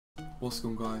What's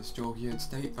going on guys, Joel here, and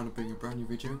today I'm going to bring a brand new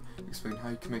video explaining how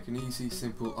you can make an easy,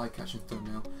 simple, eye-catching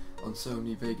thumbnail on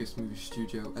Sony Vegas Movie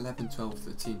Studio 11, 12,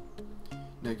 13.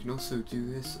 Now you can also do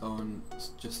this on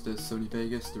just the Sony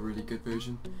Vegas, the really good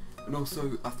version, and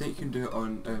also I think you can do it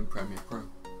on Premiere Pro.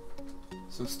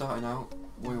 So starting out,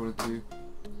 what you want to do,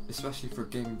 especially for a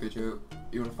gaming video,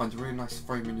 you want to find a really nice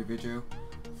frame in your video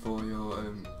for your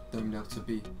thumbnail to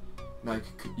be. Now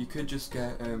you could just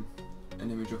get an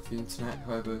image off the internet,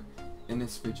 however in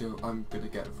this video I'm going to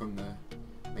get it from the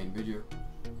main video.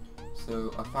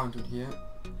 So I found one here.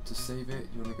 To save it,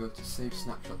 you want to go to save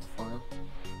snapshot to file.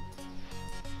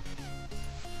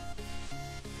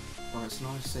 Right, so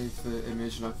now I've saved the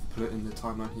image and I've put it in the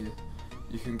timeline here.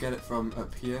 You can get it from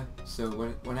up here, so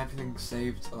when everything's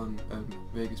saved on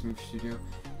Vegas Movie Studio,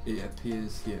 it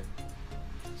appears here.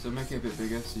 So make it a bit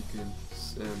bigger so you can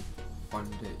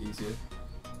find it easier.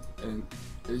 And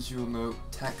as you all know,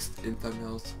 text in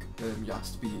thumbnails you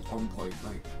have to be on point.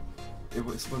 Like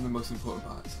it's one of the most important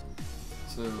parts.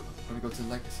 So I'm going to go to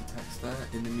legacy text there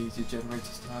in the media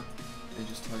generators tab and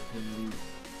just type in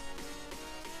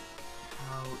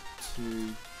how to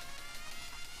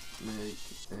make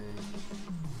a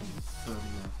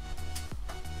thumbnail.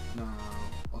 Now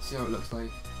I'll see how it looks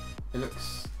like. It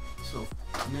looks sort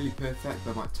of nearly perfect,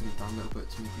 but I might turn it down a little bit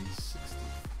to maybe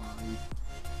 65.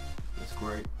 That's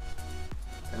great.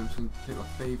 I'm just going to pick my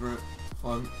favourite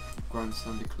font, Grand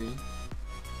Standard Clean.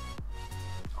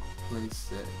 I'll place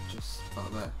it just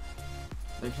about there.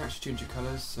 Now you can actually change your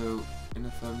colours, so in the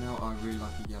thumbnail I really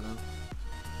like a yellow.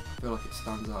 I feel like it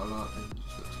stands out a lot and it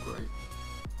just looks great.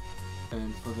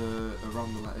 And for the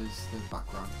around the letters, the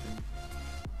background thing.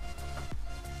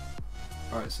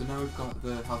 Alright, so now we've got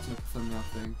the how to make a thumbnail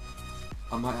thing.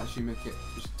 I might actually make it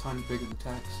just a tiny bigger the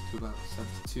text to about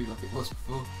 72 like it was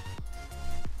before.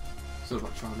 Sort of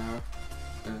like trial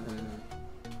and error.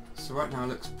 So right now it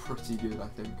looks pretty good, I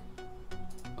think.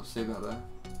 I'll save that there.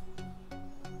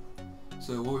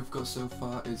 So what we've got so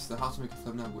far is the how to make a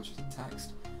thumbnail, which is a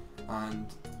text and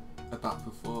a back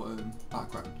before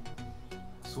background.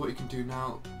 So what you can do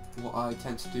now, what I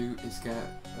tend to do is get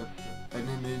an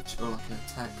image or like a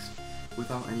text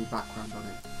without any background on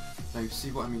it. Now you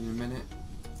see what I mean in a minute,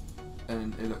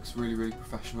 and it looks really, really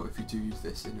professional if you do use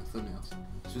this in your thumbnails.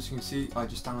 So as you can see, I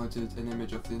just downloaded an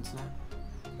image off the internet.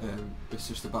 It's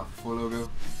just the back before logo,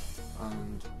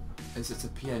 and as it's a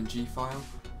PNG file,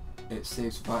 it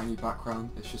saves without any background.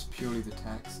 It's just purely the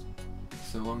text.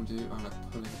 So what I'm going to do, I'm going to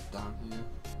pull it down here.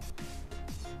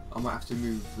 I might have to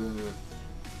move the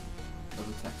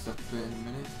other text up a bit in a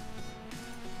minute,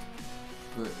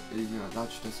 but you know that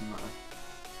just doesn't matter.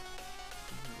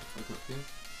 Look up here.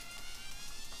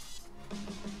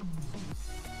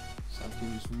 So I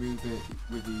can just move it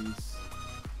with ease.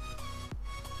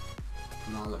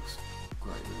 And that looks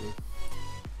great really.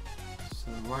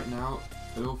 So right now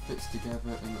it all fits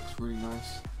together and looks really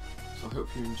nice. So I hope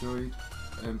you enjoyed.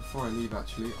 And before I leave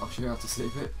actually, I'll show you how to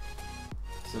save it.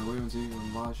 So what you want to do, you want to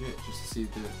enlarge it just to see if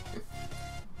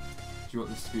you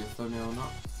want this to be a thumbnail or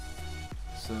not.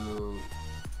 So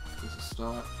go to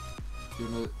start. You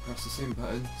want to press the same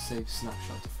button, save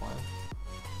snapshot to file.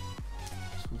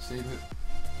 Just going to save it.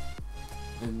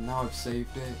 And now I've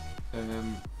saved it,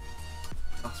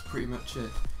 that's pretty much it.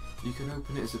 You can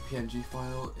open it as a PNG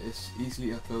file, it's easily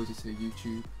uploaded to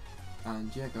YouTube.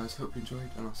 And yeah guys, hope you enjoyed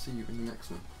and I'll see you in the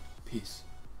next one. Peace.